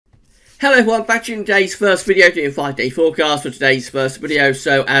Hello everyone, back to today's first video, doing a 5-day forecast for today's first video.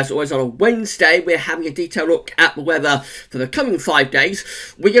 So as always on a Wednesday, we're having a detailed look at the weather for the coming 5 days.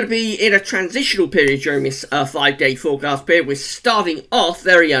 We're going to be in a transitional period during this 5-day forecast period. We're starting off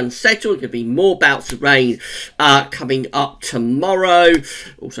very unsettled. There's going to be more bouts of rain coming up tomorrow.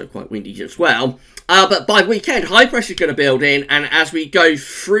 Also quite windy as well. But by weekend, high pressure is going to build in, and as we go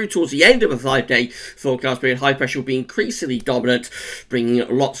through towards the end of a 5-day forecast period, high pressure will be increasingly dominant, bringing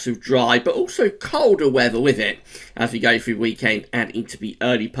lots of dry, but also colder weather with it as we go through the weekend and into the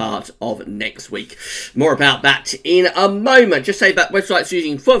early part of next week. More about that in a moment. Just say that websites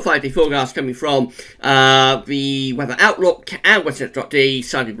using full 5-day forecast coming from the Weather Outlook and Westnet.de,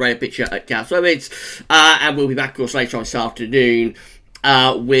 Sunday radar picture at Gas Limits, and we'll be back, of course, later on this afternoon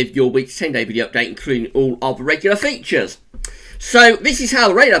with your week's 10-day video update, including all of the regular features. So this is how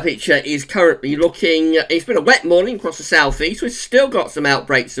the radar picture is currently looking. It's been a wet morning across the southeast. We've still got some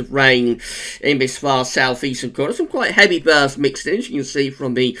outbreaks of rain in this far southeastern corner. Some quite heavy bursts mixed in, as you can see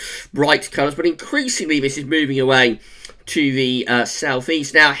from the bright colours. But increasingly this is moving away to the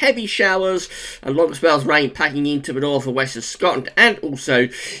southeast. Now, heavy showers and longer spells of rain packing into the north and west of Scotland and also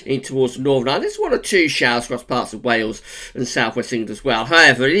in towards Northern Ireland. There's 1 or 2 showers across parts of Wales and southwest England as well.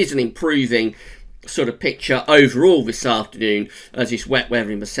 However, it is an improving sort of picture overall this afternoon as this wet weather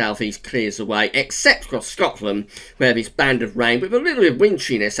in the southeast clears away, except across Scotland where this band of rain with a little bit of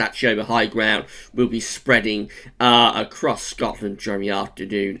winteriness actually over high ground will be spreading across Scotland during the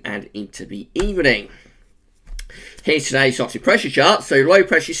afternoon and into the evening. Here's today's oxygen pressure chart. So low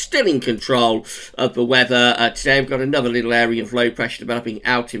pressure is still in control of the weather. Today we've got another little area of low pressure developing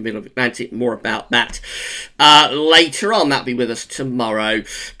out in the middle of the Atlantic. More about that later on. That'll be with us tomorrow.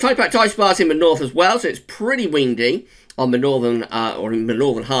 Type ice bars in the north as well, so it's pretty windy on the northern or in the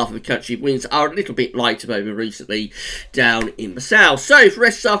northern half of the country. Winds are a little bit lighter over recently down in the south. So for the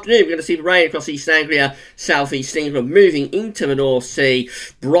rest of this afternoon, we're going to see the rain across East Anglia, southeast England, moving into the North Sea.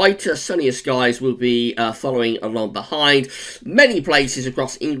 Brighter, sunnier skies will be following along behind. Many places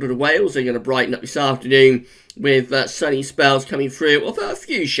across England and Wales are going to brighten up this afternoon with sunny spells coming through, although a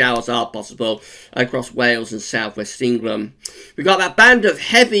few showers are possible across Wales and southwest England. We've got that band of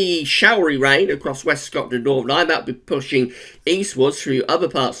heavy showery rain across West Scotland and Northern Ireland. That'll be pushing eastwards through other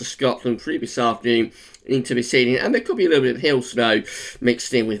parts of Scotland through this afternoon into this evening, and there could be a little bit of hill snow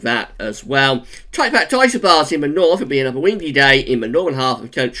mixed in with that as well. Tight packed isobars in the north. It'll be another windy day in the northern half of the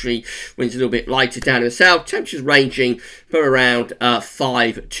country. Winds a little bit lighter down in the south. Temperatures ranging from around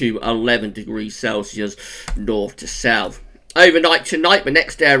 5 to 11 degrees Celsius north to south. Overnight tonight, the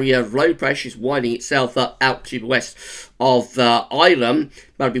next area of low pressure is winding itself up out to the west of Ireland.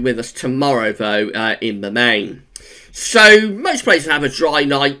 That'll be with us tomorrow, though, in the main. So, most places have a dry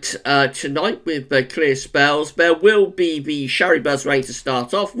night tonight with clear spells. There will be the showery buzz rain to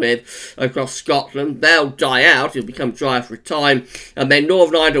start off with across Scotland. They'll die out. It'll become dry for a time. And then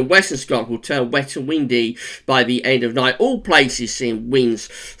Northern Ireland and Western Scotland will turn wet and windy by the end of night. All places seeing winds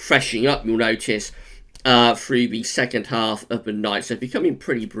freshening up, you'll notice, through the second half of the night. So, becoming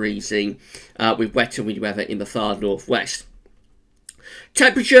pretty breezy with wet and windy weather in the far northwest.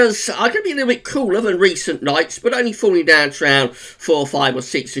 Temperatures are going to be a little bit cooler than recent nights, but only falling down to around 4, 5 or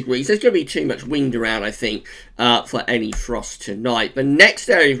 6 degrees. There's going to be too much wind around, I think, for any frost tonight. The next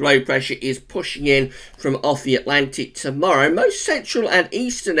area of low pressure is pushing in from off the Atlantic tomorrow. Most central and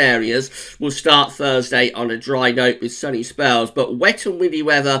eastern areas will start Thursday on a dry note with sunny spells, but wet and windy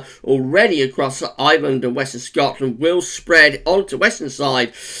weather already across Ireland and western Scotland will spread onto the western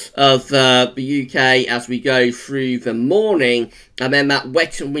side of the UK as we go through the morning. And then that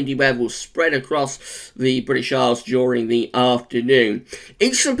wet and windy weather will spread across the British Isles during the afternoon.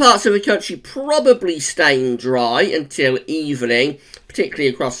 Eastern parts of the country probably staying dry until evening, particularly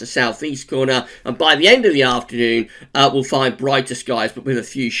across the southeast corner. And by the end of the afternoon, we'll find brighter skies, but with a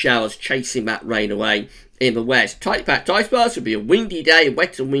few showers chasing that rain away in the west. Tight packed ice bars will be a windy day,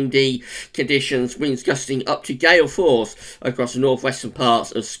 wet and windy conditions, winds gusting up to gale force across the northwestern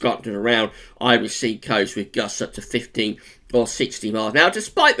parts of Scotland around Irish Sea coast with gusts up to 15 or 60 miles. Now,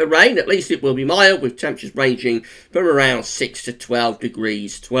 despite the rain, at least it will be mild with temperatures ranging from around 6 to 12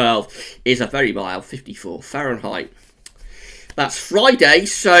 degrees. 12 is a very mild 54 Fahrenheit. That's Friday,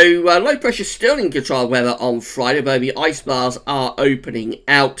 so low pressure still in control of weather on Friday, though the ice bars are opening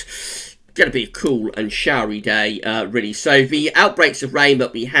out. Going to be a cool and showery day, really. So the outbreaks of rain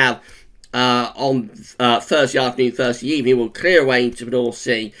that we have on Thursday afternoon, Thursday evening will clear away into the North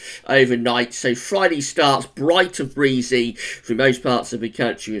Sea overnight. So Friday starts bright and breezy through most parts of the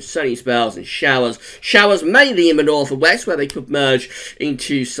country with sunny spells and showers. Showers mainly in the north and west where they could merge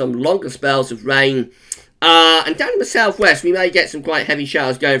into some longer spells of rain And down in the southwest, we may get some quite heavy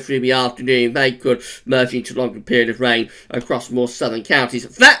showers going through the afternoon. They could merge into a longer period of rain across more southern counties.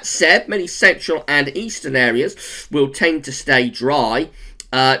 That said, many central and eastern areas will tend to stay dry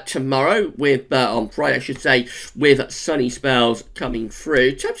tomorrow, with on Friday I should say, with sunny spells coming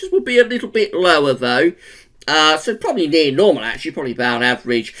through. Temperatures will be a little bit lower though. So probably near normal actually, probably about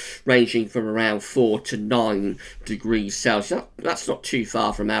average, ranging from around 4 to 9 degrees Celsius. That's not too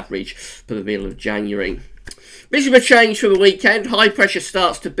far from average for the middle of January. Bit of a change for the weekend. High pressure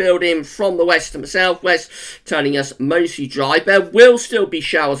starts to build in from the west and the southwest, turning us mostly dry. There will still be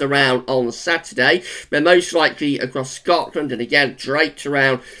showers around on Saturday. They're most likely across Scotland and again draped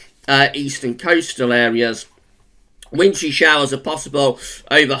around eastern coastal areas. Wintry showers are possible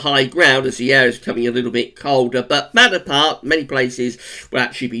over high ground as the air is becoming a little bit colder, but that apart, many places will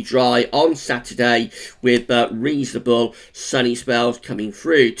actually be dry on Saturday with reasonable sunny spells coming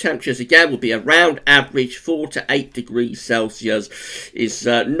through. Temperatures again will be around average, 4 to 8 degrees Celsius is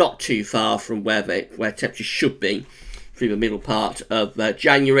not too far from where temperatures should be through the middle part of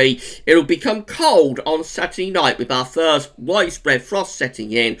January. It'll become cold on Saturday night with our first widespread frost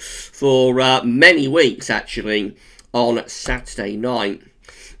setting in for many weeks actually on Saturday night.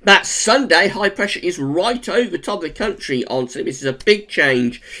 That Sunday, high pressure is right over top of the country on Sunday. This is a big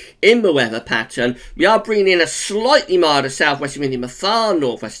change in the weather pattern. We are bringing in a slightly milder southwest wind in the far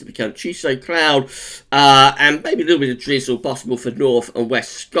northwest of the country, so cloud and maybe a little bit of drizzle possible for north and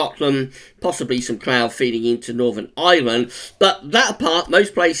west Scotland, possibly some cloud feeding into Northern Ireland. But that apart,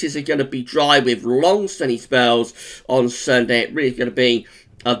 most places are going to be dry with long sunny spells on Sunday. It really is going to be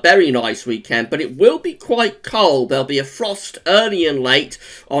a very nice weekend, but it will be quite cold. There'll be a frost early and late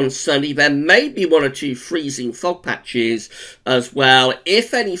on Sunday. There may be 1 or 2 freezing fog patches as well.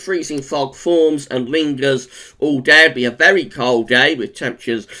 If any freezing fog forms and lingers all day, it'll be a very cold day with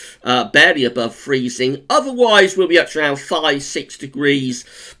temperatures barely above freezing. Otherwise, we'll be up to around 5-6 degrees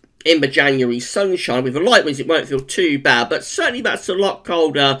in the January sunshine. With the light winds, it won't feel too bad, but certainly that's a lot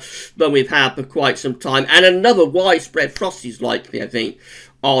colder than we've had for quite some time. And another widespread frost is likely, I think,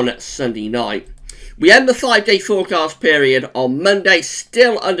 on Sunday night. We end the 5-day forecast period on Monday,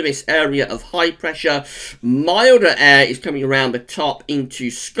 still under this area of high pressure. Milder air is coming around the top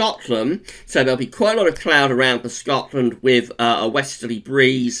into Scotland, so there'll be quite a lot of cloud around for Scotland with a westerly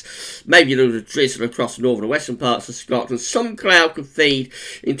breeze, maybe a little drizzle across the northern and western parts of Scotland. Some cloud could feed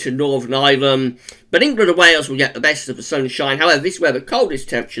into Northern Ireland, but England and Wales will get the best of the sunshine. However, this is where the coldest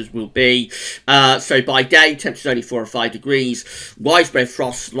temperatures will be. So by day, temperatures only 4 or 5 degrees. Widespread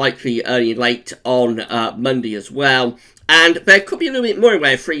frost likely early and late on Monday as well. And there could be a little bit more in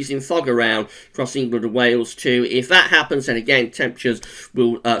way of freezing fog around across England and Wales too. If that happens, then again, temperatures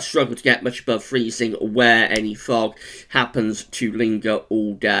will struggle to get much above freezing where any fog happens to linger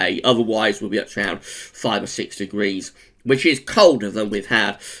all day. Otherwise, we'll be up to around 5 or 6 degrees, which is colder than we've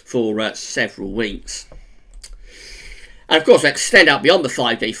had for several weeks. And of course, we'll extend out beyond the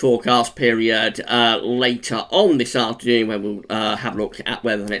 5-day forecast period later on this afternoon, when we'll have a look at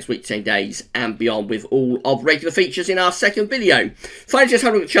weather the next week, 10 days and beyond, with all of regular features in our second video. Finally, just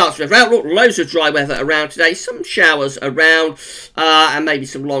have a look at the charts for weather outlook. Loads of dry weather around today, some showers around, and maybe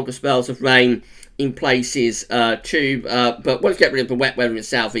some longer spells of rain in places too, but once we get rid of the wet weather in the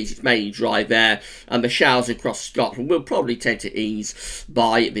southeast, it's mainly dry there, and the showers across Scotland will probably tend to ease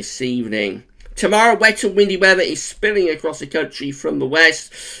by this evening. Tomorrow, wet and windy weather is spilling across the country from the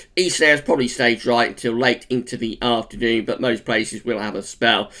west. Eastern areas probably stay dry until late into the afternoon, but most places will have a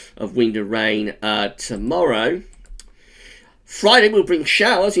spell of wind and rain tomorrow. Friday will bring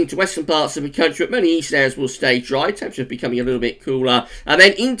showers into western parts of the country, but many eastern areas will stay dry. Temperatures becoming a little bit cooler. And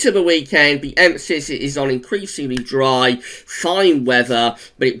then into the weekend, the emphasis is on increasingly dry, fine weather,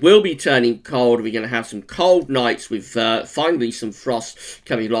 but it will be turning cold. We're going to have some cold nights with finally some frost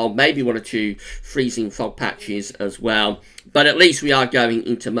coming along, maybe 1 or 2 freezing fog patches as well. But at least we are going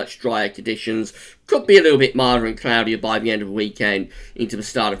into much drier conditions. Could be a little bit milder and cloudier by the end of the weekend into the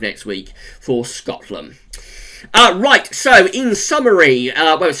start of next week for Scotland. Right, so in summary,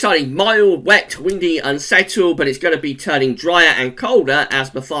 we're starting mild, wet, windy, unsettled, but it's going to be turning drier and colder as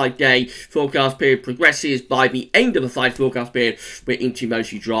the 5-day forecast period progresses. By the end of the 5-day forecast period, we're into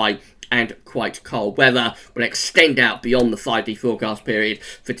mostly dry and quite cold weather. We'll extend out beyond the 5-day forecast period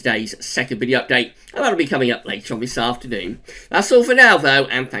for today's second video update, and that'll be coming up later on this afternoon. That's all for now, though,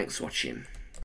 and thanks for watching.